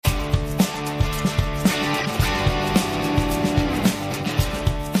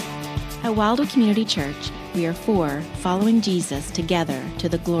At Wildwood Community Church, we are for following Jesus together to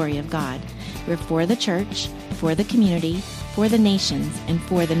the glory of God. We're for the church, for the community, for the nations, and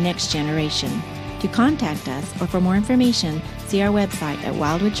for the next generation. To contact us or for more information, see our website at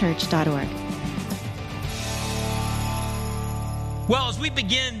wildwoodchurch.org. Well, as we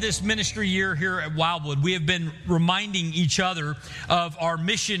begin this ministry year here at Wildwood, we have been reminding each other of our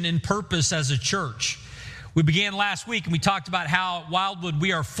mission and purpose as a church. We began last week and we talked about how at Wildwood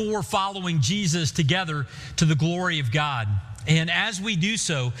we are for following Jesus together to the glory of God. And as we do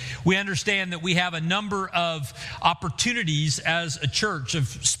so, we understand that we have a number of opportunities as a church of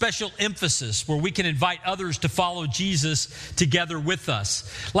special emphasis where we can invite others to follow Jesus together with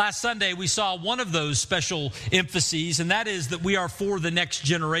us. Last Sunday, we saw one of those special emphases, and that is that we are for the next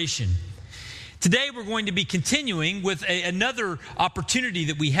generation. Today, we're going to be continuing with another opportunity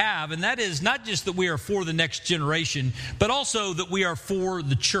that we have, and that is not just that we are for the next generation, but also that we are for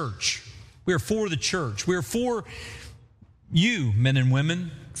the church. We are for the church. We are for you, men and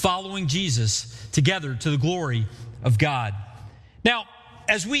women, following Jesus together to the glory of God. Now,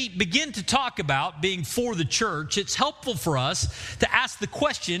 as we begin to talk about being for the church, it's helpful for us to ask the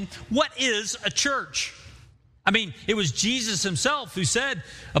question, what is a church? I mean, it was Jesus himself who said,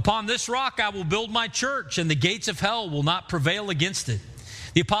 "Upon this rock I will build my church, and the gates of hell will not prevail against it."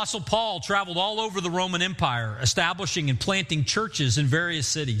 The Apostle Paul traveled all over the Roman Empire, establishing and planting churches in various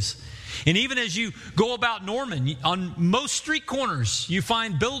cities. And even as you go about Norman, on most street corners, you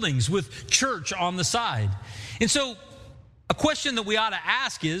find buildings with church on the side. And so a question that we ought to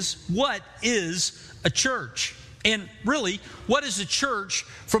ask is, what is a church? And really, what is a church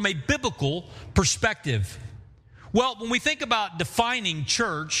from a biblical perspective? Well, when we think about defining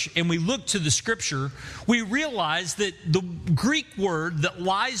church and we look to the scripture, we realize that the Greek word that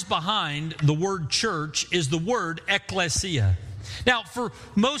lies behind the word church is the word ekklesia. Now, for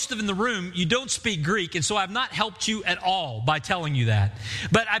most of in the room, you don't speak Greek, and so I've not helped you at all by telling you that.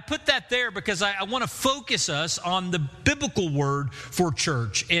 But I put that there because I want to focus us on the biblical word for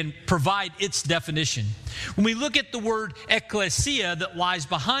church and provide its definition. When we look at the word ekklesia that lies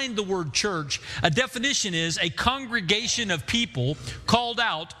behind the word church, a definition is a congregation of people called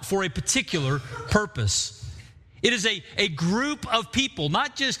out for a particular purpose. It is a group of people,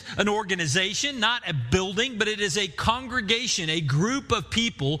 not just an organization, not a building, but it is a congregation, a group of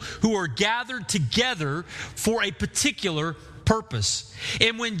people who are gathered together for a particular purpose.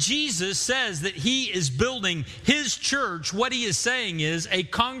 And when Jesus says that he is building his church, what he is saying is a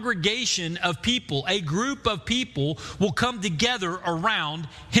congregation of people, a group of people will come together around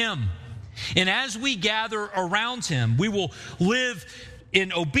him. And as we gather around him, we will live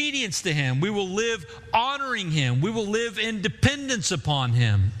in obedience to him. We will live honoring him. We will live in dependence upon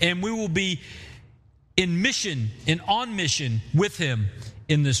him. And we will be in mission and on mission with him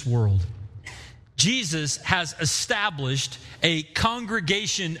in this world. Jesus has established a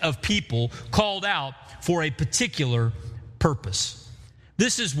congregation of people called out for a particular purpose.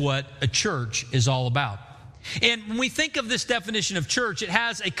 This is what a church is all about. And when we think of this definition of church, it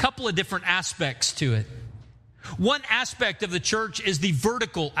has a couple of different aspects to it. One aspect of the church is the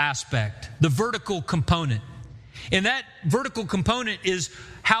vertical aspect, the vertical component. And that vertical component is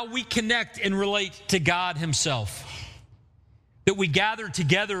how we connect and relate to God himself. That we gather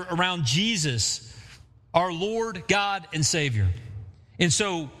together around Jesus, our Lord, God, and Savior. And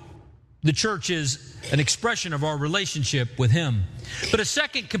so the church is an expression of our relationship with him. But a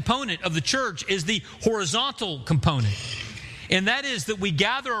second component of the church is the horizontal component. And that is that we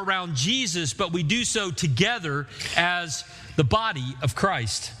gather around Jesus, but we do so together as the body of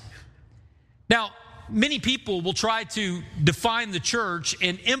Christ. Now, many people will try to define the church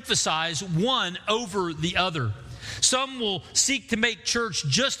and emphasize one over the other. Some will seek to make church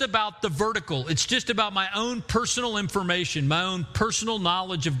just about the vertical. It's just about my own personal information, my own personal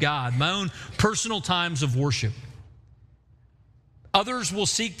knowledge of God, my own personal times of worship. Others will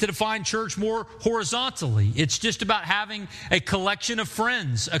seek to define church more horizontally. It's just about having a collection of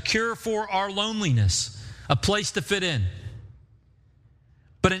friends, a cure for our loneliness, a place to fit in.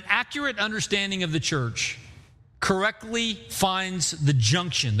 But an accurate understanding of the church correctly finds the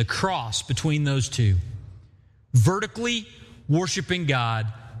junction, the cross between those two. Vertically worshiping God,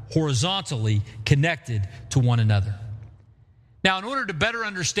 horizontally connected to one another. Now, in order to better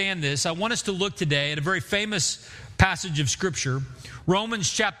understand this, I want us to look today at a very famous passage of Scripture, Romans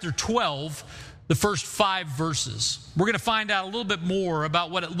chapter 12, the first 5 verses. We're going to find out a little bit more about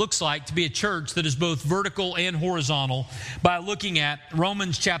what it looks like to be a church that is both vertical and horizontal by looking at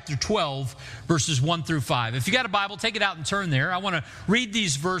Romans chapter 12, verses 1 through 5. If you got a Bible, take it out and turn there. I want to read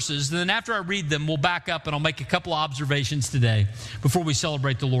these verses, and then after I read them, we'll back up and I'll make a couple of observations today before we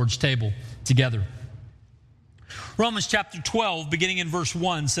celebrate the Lord's table together. Romans chapter 12, beginning in verse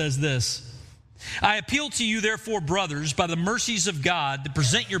 1, says this: I appeal to you, therefore, brothers, by the mercies of God, to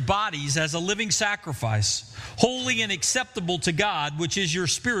present your bodies as a living sacrifice, holy and acceptable to God, which is your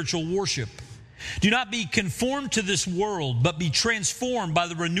spiritual worship. Do not be conformed to this world, but be transformed by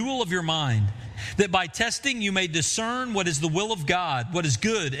the renewal of your mind, that by testing you may discern what is the will of God, what is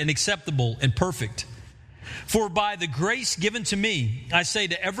good and acceptable and perfect. For by the grace given to me, I say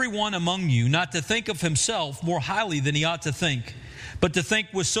to everyone among you not to think of himself more highly than he ought to think, but to think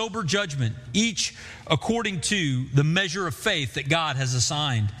with sober judgment, each according to the measure of faith that God has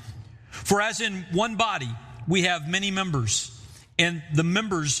assigned. For as in one body we have many members, and the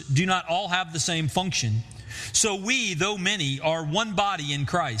members do not all have the same function, so we, though many, are one body in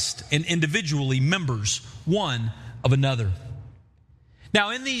Christ, and individually members one of another.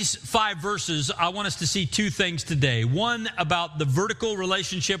 Now, in these 5 verses, I want us to see 2 things today. One, about the vertical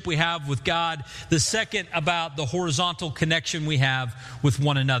relationship we have with God. The second, about the horizontal connection we have with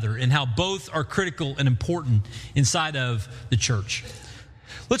one another and how both are critical and important inside of the church.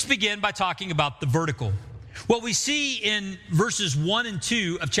 Let's begin by talking about the vertical. What we see in verses 1 and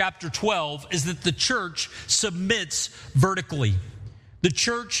 2 of chapter 12 is that the church submits vertically. The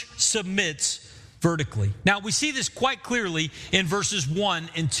church submits vertically. Now, we see this quite clearly in verses 1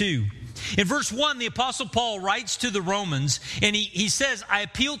 and 2. In verse 1, the Apostle Paul writes to the Romans, and he says, I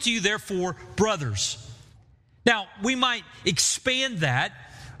appeal to you, therefore, brothers. Now, we might expand that,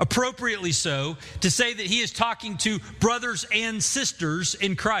 appropriately so, to say that he is talking to brothers and sisters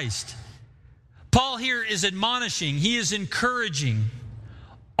in Christ. Paul here is admonishing, he is encouraging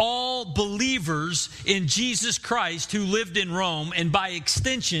all believers in Jesus Christ who lived in Rome, and by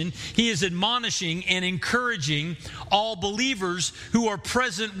extension, he is admonishing and encouraging all believers who are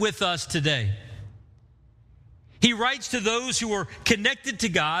present with us today. He writes to those who are connected to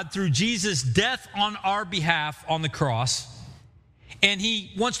God through Jesus' death on our behalf on the cross, and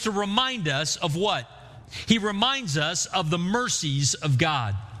he wants to remind us of what? He reminds us of the mercies of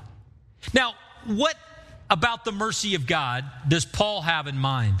God. Now, what about the mercy of God does Paul have in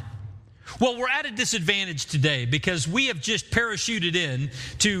mind? Well, we're at a disadvantage today because we have just parachuted in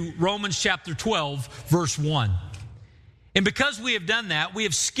to Romans chapter 12, verse 1. And because we have done that, we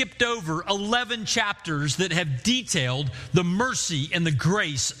have skipped over 11 chapters that have detailed the mercy and the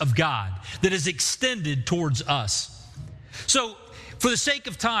grace of God that is extended towards us. So, for the sake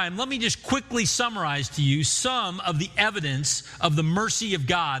of time, let me just quickly summarize to you some of the evidence of the mercy of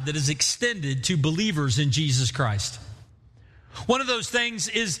God that is extended to believers in Jesus Christ. One of those things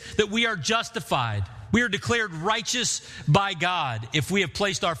is that we are justified. We are declared righteous by God if we have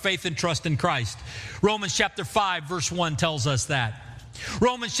placed our faith and trust in Christ. Romans chapter 5, verse 1 tells us that.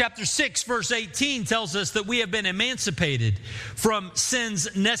 Romans chapter 6, verse 18 tells us that we have been emancipated from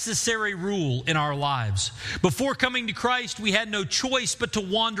sin's necessary rule in our lives. Before coming to Christ, we had no choice but to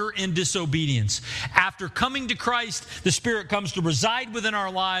wander in disobedience. After coming to Christ, the Spirit comes to reside within our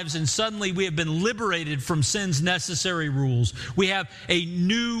lives, and suddenly we have been liberated from sin's necessary rules. We have a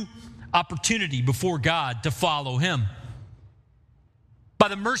new opportunity before God to follow Him. By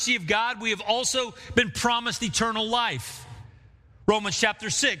the mercy of God, we have also been promised eternal life. Romans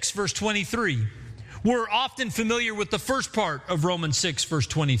chapter 6, verse 23. We're often familiar with the first part of Romans 6, verse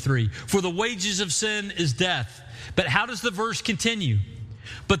 23. For the wages of sin is death. But how does the verse continue?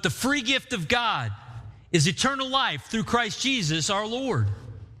 But the free gift of God is eternal life through Christ Jesus our Lord.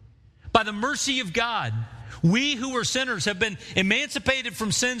 By the mercy of God, we who are sinners have been emancipated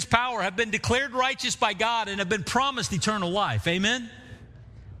from sin's power, have been declared righteous by God, and have been promised eternal life. Amen?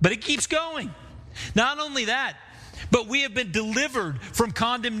 But it keeps going. Not only that, but we have been delivered from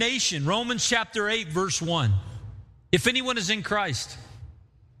condemnation. Romans chapter 8, verse 1. If anyone is in Christ,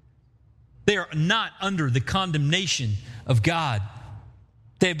 they are not under the condemnation of God.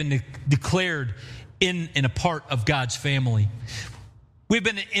 They have been declared in and a part of God's family. We've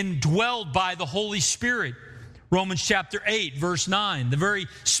been indwelled by the Holy Spirit. Romans chapter 8, verse 9. The very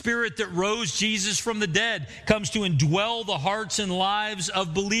Spirit that rose Jesus from the dead comes to indwell the hearts and lives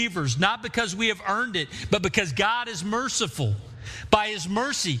of believers, not because we have earned it, but because God is merciful. By His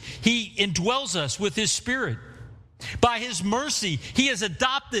mercy, He indwells us with His Spirit. By His mercy, He has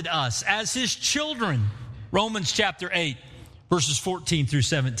adopted us as His children. Romans chapter 8, verses 14 through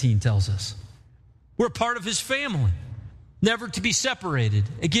 17 tells us. We're part of His family, never to be separated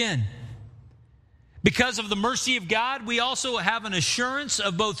again. Because of the mercy of God, we also have an assurance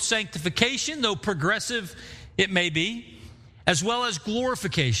of both sanctification, though progressive it may be, as well as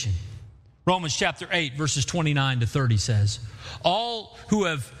glorification. Romans chapter 8, verses 29 to 30 says, all who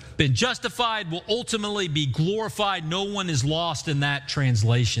have been justified will ultimately be glorified. No one is lost in that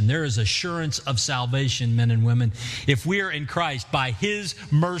translation. There is assurance of salvation, men and women. If we are in Christ, by His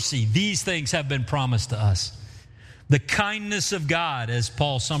mercy, these things have been promised to us. The kindness of God, as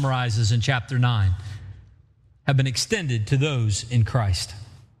Paul summarizes in chapter 9, have been extended to those in Christ.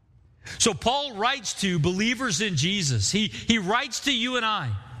 So Paul writes to believers in Jesus. He writes to you and I.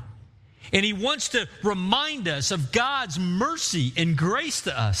 And he wants to remind us of God's mercy and grace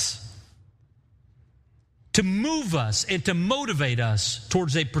to us, to move us and to motivate us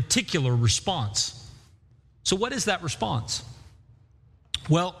towards a particular response. So what is that response?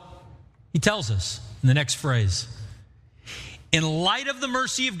 Well, he tells us in the next phrase, in light of the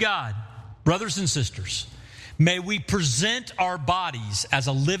mercy of God, brothers and sisters, may we present our bodies as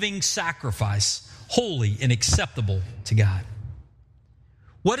a living sacrifice, holy and acceptable to God.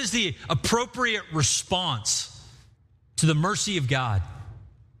 What is the appropriate response to the mercy of God?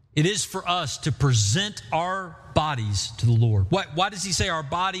 It is for us to present our bodies to the Lord. Why does he say our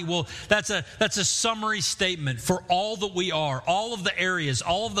body? Well, that's a summary statement for all that we are, all of the areas,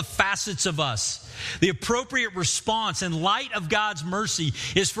 all of the facets of us. The appropriate response in light of God's mercy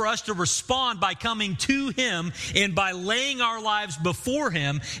is for us to respond by coming to Him and by laying our lives before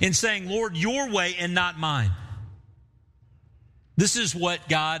Him and saying, Lord, your way and not mine. This is what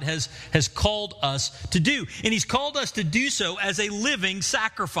God has called us to do. And He's called us to do so as a living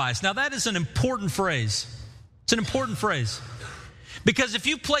sacrifice. Now, that is an important phrase. It's an important phrase. Because if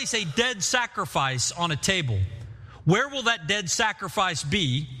you place a dead sacrifice on a table, where will that dead sacrifice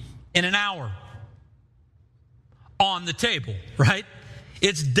be in an hour? On the table, right?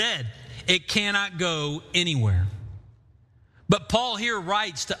 It's dead. It cannot go anywhere. But Paul here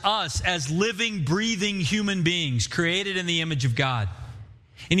writes to us as living, breathing human beings created in the image of God.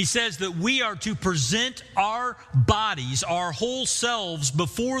 And he says that we are to present our bodies, our whole selves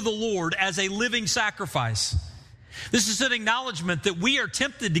before the Lord as a living sacrifice. This is an acknowledgement that we are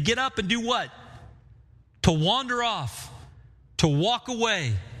tempted to get up and do what? To wander off, to walk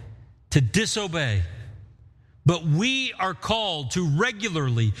away, to disobey. But we are called to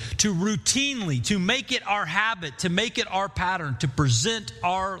regularly, to routinely, to make it our habit, to make it our pattern, to present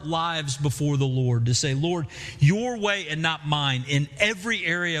our lives before the Lord, to say, Lord, your way and not mine in every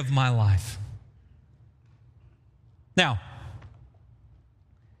area of my life. Now,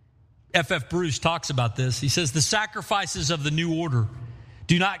 F.F. Bruce talks about this. He says, the sacrifices of the new order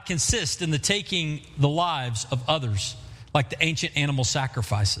do not consist in the taking the lives of others like the ancient animal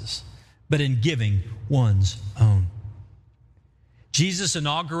sacrifices, but in giving one's own. Jesus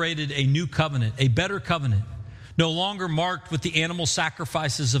inaugurated a new covenant, a better covenant, no longer marked with the animal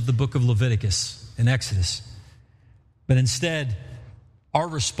sacrifices of the book of Leviticus and Exodus. But instead, our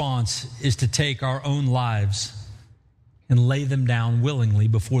response is to take our own lives and lay them down willingly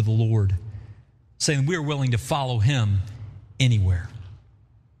before the Lord, saying we are willing to follow Him anywhere.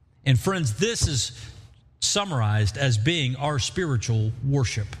 And friends, this is summarized as being our spiritual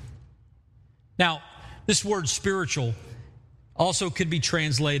worship. Now, this word spiritual also could be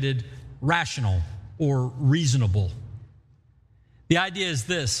translated rational or reasonable. The idea is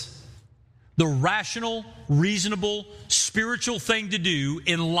this: the rational, reasonable, spiritual thing to do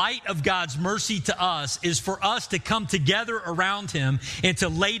in light of God's mercy to us is for us to come together around Him and to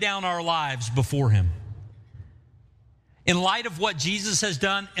lay down our lives before Him. In light of what Jesus has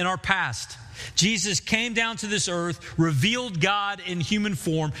done in our past, Jesus came down to this earth, revealed God in human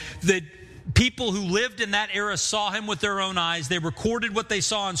form. The people who lived in that era saw Him with their own eyes. They recorded what they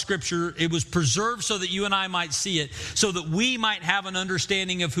saw in Scripture. It was preserved so that you and I might see it, so that we might have an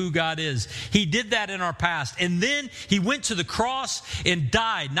understanding of who God is. He did that in our past. And then He went to the cross and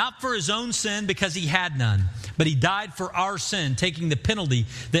died, not for His own sin because He had none, but He died for our sin, taking the penalty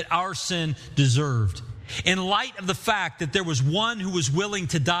that our sin deserved. In light of the fact that there was one who was willing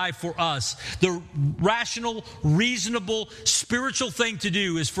to die for us, the rational, reasonable, spiritual thing to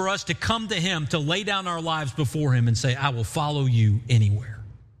do is for us to come to Him, to lay down our lives before Him and say, I will follow you anywhere.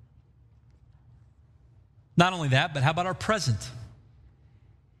 Not only that, but how about our present?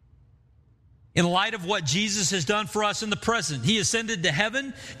 In light of what Jesus has done for us in the present, He ascended to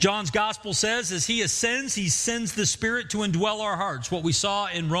heaven. John's gospel says as He ascends, He sends the Spirit to indwell our hearts. What we saw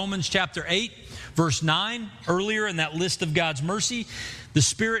in Romans chapter 8, verse 9, earlier in that list of God's mercy, the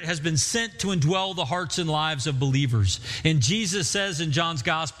Spirit has been sent to indwell the hearts and lives of believers. And Jesus says in John's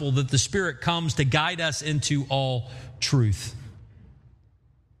gospel that the Spirit comes to guide us into all truth.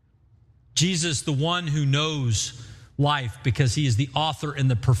 Jesus, the one who knows life because he is the author and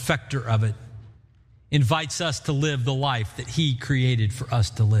the perfecter of it, invites us to live the life that he created for us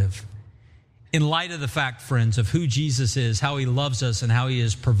to live. In light of the fact, friends, of who Jesus is, how he loves us, and how he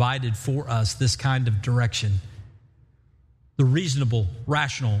has provided for us this kind of direction, the reasonable,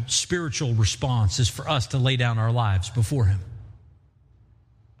 rational, spiritual response is for us to lay down our lives before him.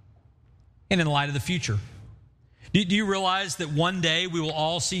 And in light of the future, do you realize that one day we will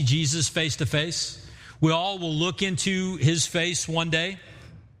all see Jesus face to face? We all will look into his face one day.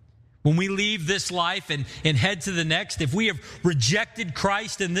 When we leave this life and head to the next, if we have rejected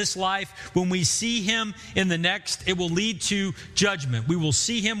Christ in this life, when we see him in the next, it will lead to judgment. We will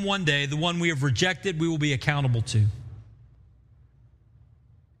see him one day. The one we have rejected, we will be accountable to.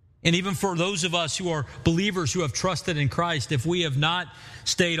 And even for those of us who are believers who have trusted in Christ, if we have not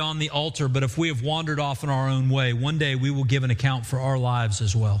stayed on the altar, but if we have wandered off in our own way, one day we will give an account for our lives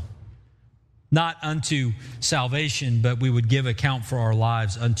as well. Not unto salvation, but we would give account for our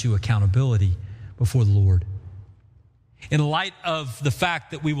lives unto accountability before the Lord. In light of the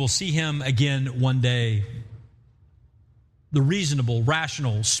fact that we will see him again one day, the reasonable,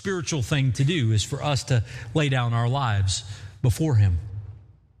 rational, spiritual thing to do is for us to lay down our lives before him.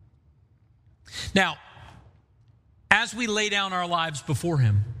 Now, as we lay down our lives before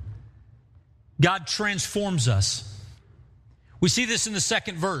him, God transforms us. We see this in the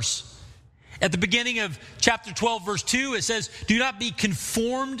second verse. At the beginning of chapter 12, verse 2, it says, "Do not be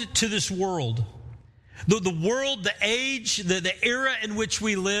conformed to this world." The world, the age, the era in which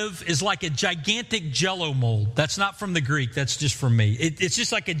we live is like a gigantic Jell-O mold. That's not from the Greek. That's just from me. It's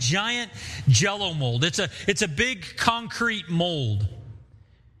just like a giant Jell-O mold. It's a big concrete mold.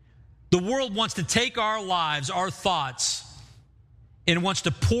 The world wants to take our lives, our thoughts, and wants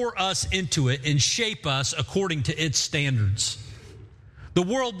to pour us into it and shape us according to its standards. The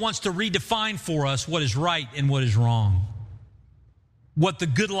world wants to redefine for us what is right and what is wrong, what the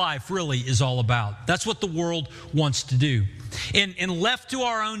good life really is all about. That's what the world wants to do. And left to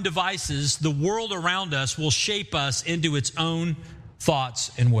our own devices, the world around us will shape us into its own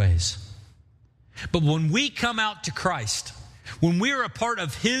thoughts and ways. But when we come out to Christ, when we are a part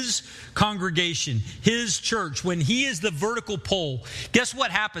of his congregation, his church, when he is the vertical pole, guess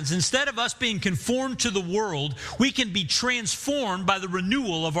what happens? Instead of us being conformed to the world, we can be transformed by the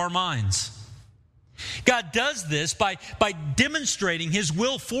renewal of our minds. God does this by demonstrating his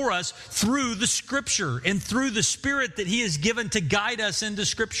will for us through the Scripture and through the Spirit that he has given to guide us into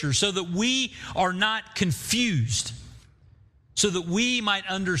Scripture so that we are not confused, so that we might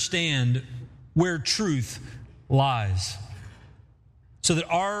understand where truth lies, so that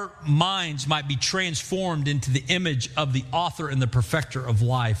our minds might be transformed into the image of the author and the perfecter of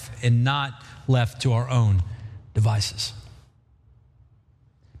life and not left to our own devices.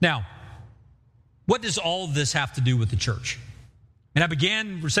 Now, what does all of this have to do with the church?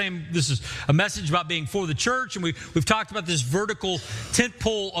 And we're saying this is a message about being for the church, and we've talked about this vertical tent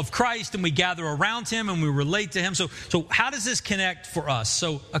pole of Christ, and we gather around him and we relate to him. So how does this connect for us?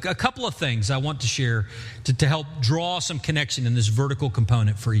 So a couple of things I want to share to help draw some connection in this vertical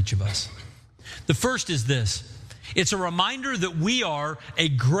component for each of us. The first is this. It's a reminder that we are a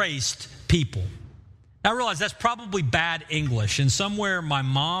graced people. Now, I realize that's probably bad English, and somewhere my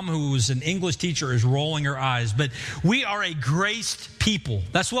mom, who was an English teacher, is rolling her eyes, but we are a graced people.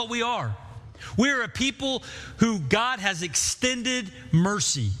 That's what we are. We are a people who God has extended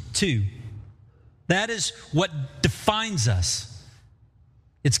mercy to. That is what defines us.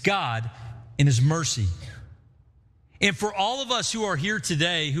 It's God and his mercy. And for all of us who are here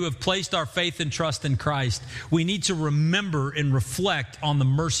today who have placed our faith and trust in Christ, we need to remember and reflect on the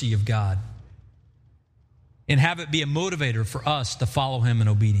mercy of God and have it be a motivator for us to follow him in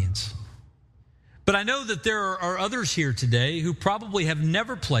obedience. But I know that there are others here today who probably have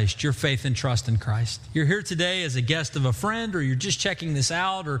never placed your faith and trust in Christ. You're here today as a guest of a friend, or you're just checking this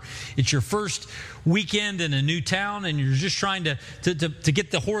out, or it's your first weekend in a new town and you're just trying to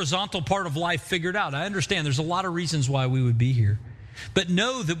get the horizontal part of life figured out. I understand there's a lot of reasons why we would be here. But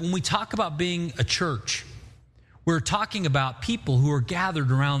know that when we talk about being a church, we're talking about people who are gathered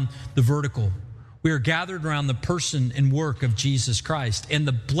around the vertical. We are gathered around the person and work of Jesus Christ. And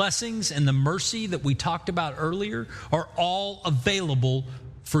the blessings and the mercy that we talked about earlier are all available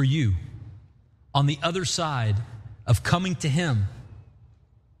for you on the other side of coming to him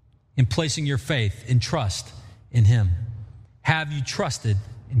and placing your faith and trust in him. Have you trusted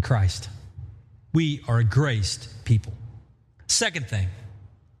in Christ? We are a graced people. Second thing,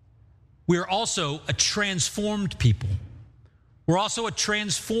 we are also a transformed people. We're also a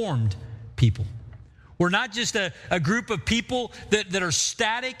transformed people. We're not just a group of people that are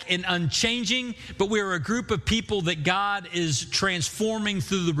static and unchanging, but we are a group of people that God is transforming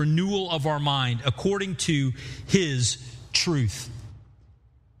through the renewal of our mind according to His truth.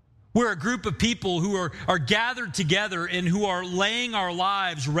 We're a group of people who are gathered together and who are laying our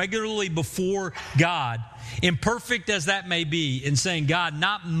lives regularly before God, imperfect as that may be, and saying, God,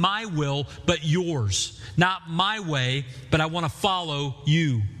 not my will, but yours. Not my way, but I want to follow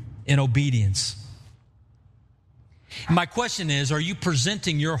you in obedience. My question is, are you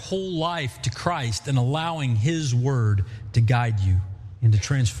presenting your whole life to Christ and allowing His word to guide you and to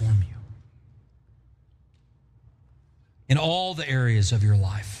transform you in all the areas of your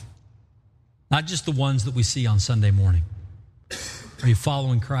life? Not just the ones that we see on Sunday morning. Are you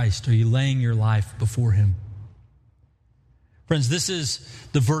following Christ? Are you laying your life before Him? Friends, this is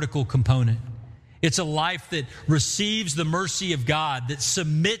the vertical component. It's a life that receives the mercy of God, that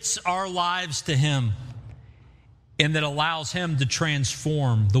submits our lives to Him, and that allows Him to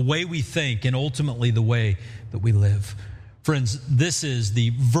transform the way we think and ultimately the way that we live. Friends, this is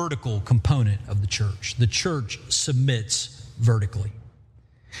the vertical component of the church. The church submits vertically.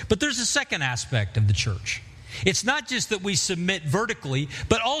 But there's a second aspect of the church. It's not just that we submit vertically,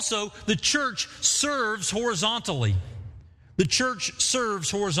 but also the church serves horizontally. The church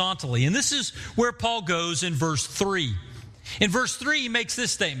serves horizontally. And this is where Paul goes in verse 3. In verse 3, he makes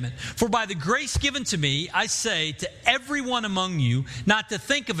this statement: "For by the grace given to me, I say to everyone among you not to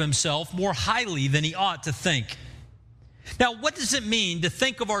think of himself more highly than he ought to think." Now, what does it mean to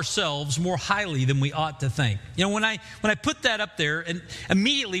think of ourselves more highly than we ought to think? You know, when I put that up there, and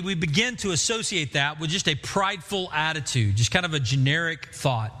immediately we begin to associate that with just a prideful attitude, just kind of a generic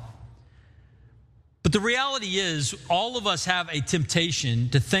thought. But the reality is, all of us have a temptation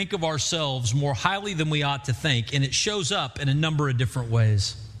to think of ourselves more highly than we ought to think, and it shows up in a number of different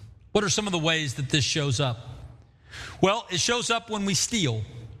ways. What are some of the ways that this shows up? Well, it shows up when we steal.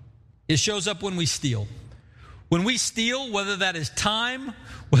 It shows up when we steal. When we steal, whether that is time,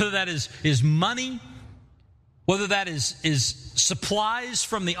 whether that is money, whether that is supplies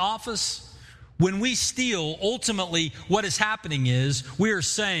from the office, when we steal, ultimately what is happening is we are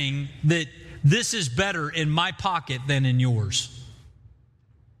saying that this is better in my pocket than in yours.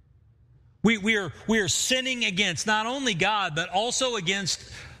 We are sinning against not only God, but also against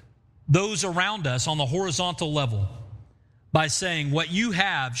those around us on the horizontal level by saying what you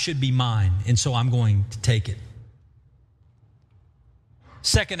have should be mine, and so I'm going to take it.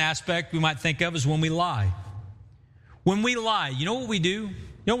 Second aspect we might think of is when we lie. When we lie, you know what we do? You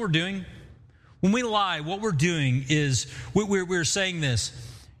know what we're doing? When we lie, what we're doing is we're saying this: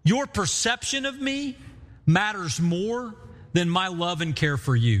 your perception of me matters more than my love and care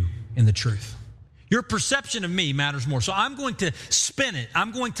for you in the truth. Your perception of me matters more. So I'm going to spin it.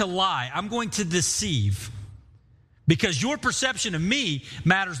 I'm going to lie. I'm going to deceive. Because your perception of me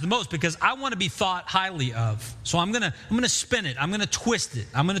matters the most, because I want to be thought highly of. So I'm going to spin it. I'm going to twist it.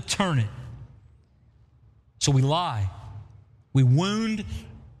 I'm going to turn it. So we lie. We wound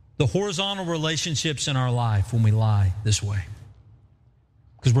the horizontal relationships in our life when we lie this way,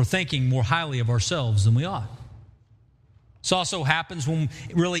 because we're thinking more highly of ourselves than we ought. This also happens when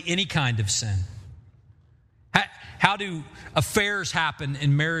really any kind of sin. How do affairs happen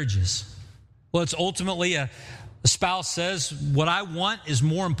in marriages? Well, it's ultimately a spouse says, what I want is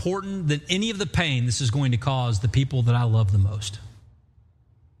more important than any of the pain this is going to cause the people that I love the most,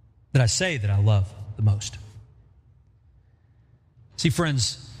 that I say that I love the most. See,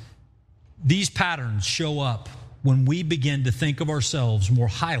 friends, these patterns show up when we begin to think of ourselves more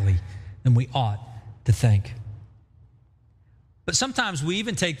highly than we ought to think. But sometimes we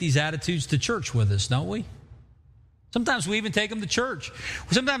even take these attitudes to church with us, don't we? Sometimes we even take them to church.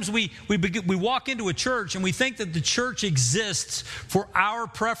 Sometimes we walk into a church and we think that the church exists for our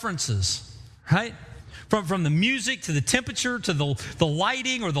preferences, right? From the music to the temperature to the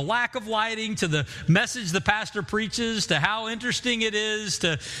lighting or the lack of lighting to the message the pastor preaches to how interesting it is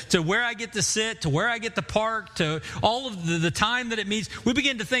to where I get to sit, to where I get to park, to all of the time that it means. We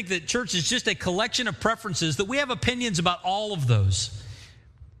begin to think that church is just a collection of preferences, that we have opinions about all of those.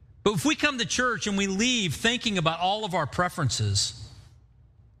 But if we come to church and we leave thinking about all of our preferences,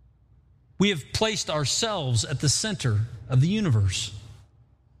 we have placed ourselves at the center of the universe.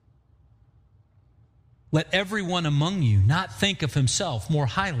 Let everyone among you not think of himself more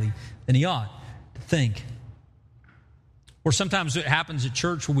highly than he ought to think. Or sometimes it happens at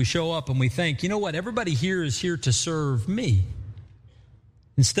church where we show up and we think, you know what, everybody here is here to serve me,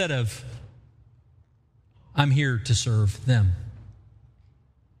 instead of I'm here to serve them.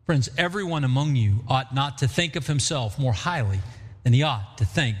 Friends, everyone among you ought not to think of himself more highly than he ought to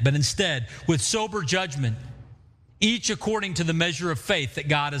think, but instead, with sober judgment, each according to the measure of faith that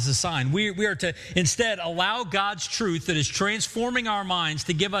God has assigned. We are to instead allow God's truth that is transforming our minds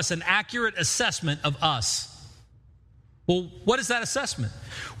to give us an accurate assessment of us. Well, what is that assessment?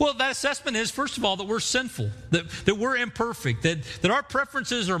 Well, that assessment is, first of all, that we're sinful, that we're imperfect, that our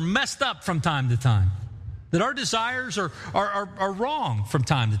preferences are messed up from time to time, that our desires are wrong from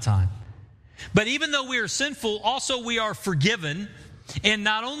time to time. But even though we are sinful, also we are forgiven. And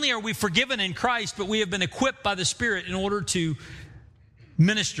not only are we forgiven in Christ, but we have been equipped by the Spirit in order to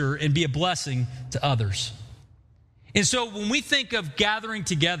minister and be a blessing to others. And so when we think of gathering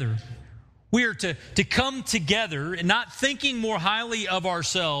together, we are to come together and not thinking more highly of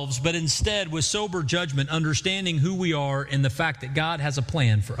ourselves, but instead with sober judgment, understanding who we are and the fact that God has a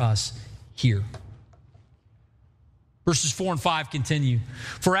plan for us here. Verses 4 and 5 continue.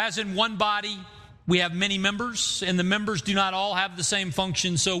 For as in one body we have many members, and the members do not all have the same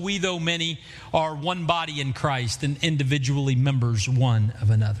function, so we, though many, are one body in Christ and individually members one of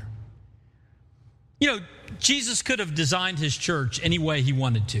another. You know, Jesus could have designed his church any way he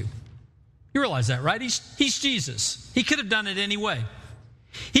wanted to. You realize that, right? He's Jesus. He could have done it any way.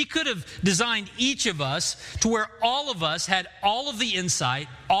 He could have designed each of us to where all of us had all of the insight,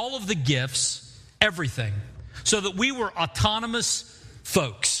 all of the gifts, everything, so that we were autonomous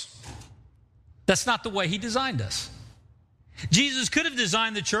folks. That's not the way he designed us. Jesus could have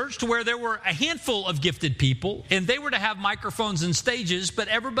designed the church to where there were a handful of gifted people, and they were to have microphones and stages, but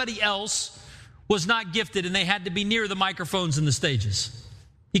everybody else was not gifted, and they had to be near the microphones and the stages.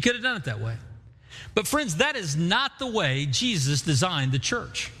 He could have done it that way. But friends, that is not the way Jesus designed the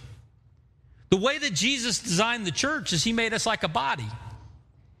church. The way that Jesus designed the church is he made us like a body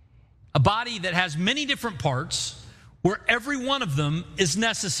that has many different parts where every one of them is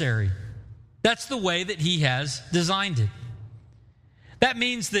necessary. That's the way that he has designed it. That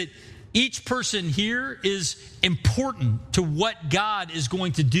means that each person here is important to what God is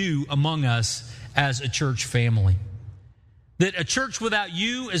going to do among us as a church family. That a church without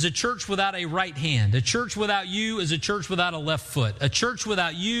you is a church without a right hand. A church without you is a church without a left foot. A church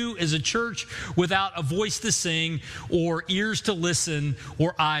without you is a church without a voice to sing or ears to listen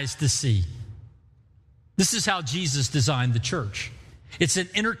or eyes to see. This is how Jesus designed the church. It's an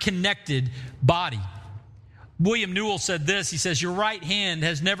interconnected body. William Newell said this. He says, your right hand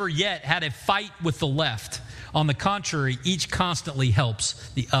has never yet had a fight with the left. On the contrary, each constantly helps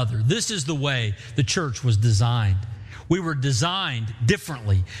the other. This is the way the church was designed. We were designed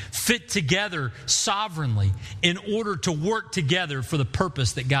differently, fit together sovereignly in order to work together for the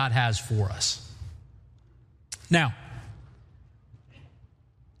purpose that God has for us. Now,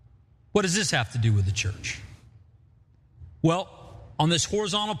 what does this have to do with the church? Well, on this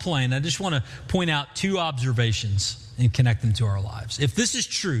horizontal plane, I just want to point out two observations and connect them to our lives. If this is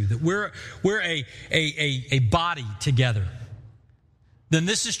true, that we're a body together, then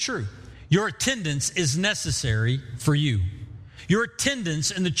this is true. Your attendance is necessary for you. Your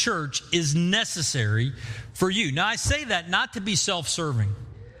attendance in the church is necessary for you. Now, I say that not to be self-serving.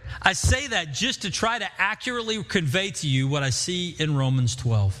 I say that just to try to accurately convey to you what I see in Romans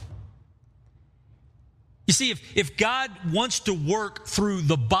 12. You see, if God wants to work through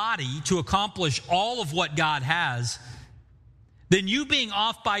the body to accomplish all of what God has, then you being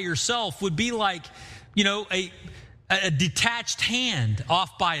off by yourself would be like, a detached hand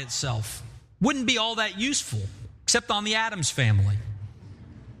off by itself. Wouldn't be all that useful, except on the Addams family.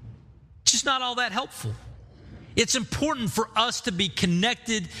 It's just not all that helpful. It's important for us to be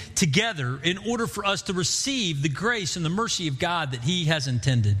connected together in order for us to receive the grace and the mercy of God that he has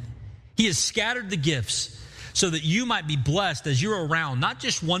intended. He has scattered the gifts so that you might be blessed as you're around not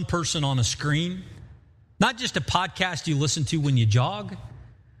just one person on a screen, not just a podcast you listen to when you jog,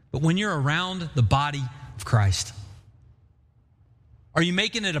 but when you're around the body of Christ. Are you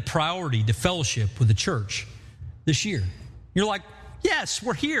making it a priority to fellowship with the church this year? You're like, yes,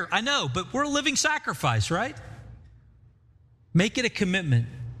 we're here. I know, but we're a living sacrifice, right? Make it a commitment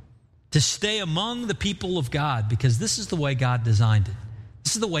to stay among the people of God because this is the way God designed it.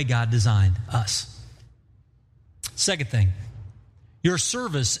 This is the way God designed us. Second thing, your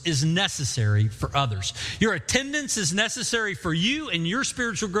service is necessary for others. Your attendance is necessary for you and your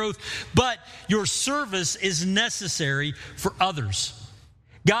spiritual growth, but your service is necessary for others.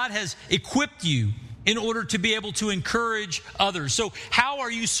 God has equipped you in order to be able to encourage others. So how are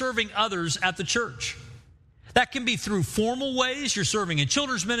you serving others at the church? That can be through formal ways. You're serving in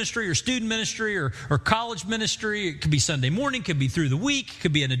children's ministry or student ministry or college ministry. It could be Sunday morning. It could be through the week. It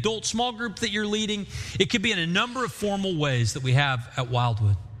could be an adult small group that you're leading. It could be in a number of formal ways that we have at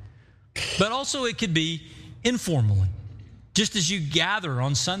Wildwood. But also it could be informally. Just as you gather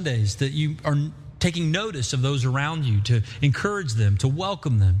on Sundays, that you are taking notice of those around you, to encourage them, to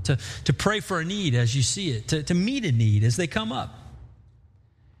welcome them, to pray for a need as you see it, to meet a need as they come up.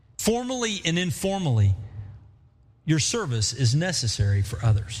 Formally and informally, your service is necessary for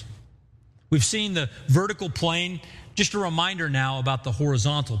others. We've seen the vertical plane. Just a reminder now about the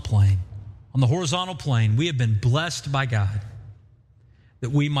horizontal plane. On the horizontal plane, we have been blessed by God that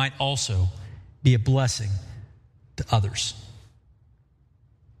we might also be a blessing to others.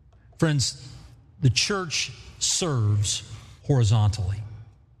 Friends, the church serves horizontally.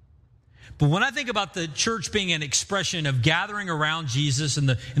 But when I think about the church being an expression of gathering around Jesus and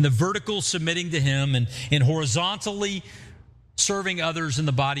the vertical submitting to him and horizontally serving others in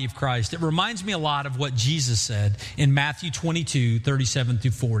the body of Christ, it reminds me a lot of what Jesus said in Matthew 22, 37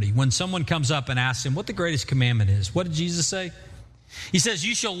 through 40. When someone comes up and asks him what the greatest commandment is, what did Jesus say? He says,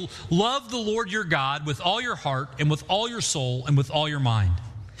 you shall love the Lord your God with all your heart and with all your soul and with all your mind.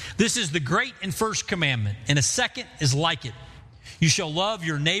 This is the great and first commandment, and a second is like it. You shall love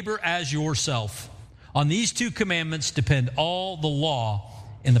your neighbor as yourself. On these two commandments depend all the law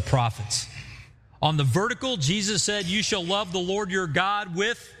and the prophets. On the vertical, Jesus said, you shall love the Lord your God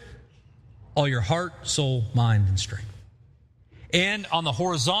with all your heart, soul, mind, and strength. And on the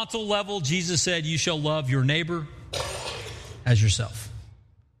horizontal level, Jesus said, you shall love your neighbor as yourself.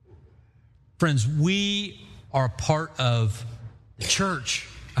 Friends, we are a part of the church,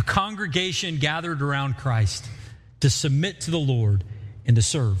 a congregation gathered around Christ to submit to the Lord and to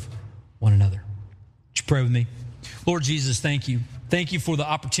serve one another. Would you pray with me? Lord Jesus, thank you. Thank you for the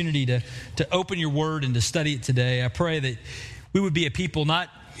opportunity to open your word and to study it today. I pray that we would be a people not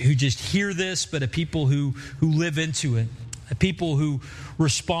who just hear this, but a people who live into it. A people who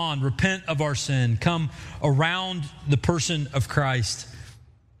respond, repent of our sin, come around the person of Christ,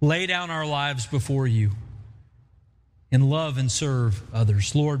 lay down our lives before you, and love and serve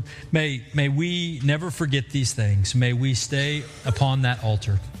others. Lord, may we never forget these things. May we stay upon that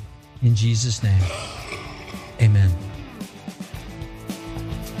altar. In Jesus' name, amen.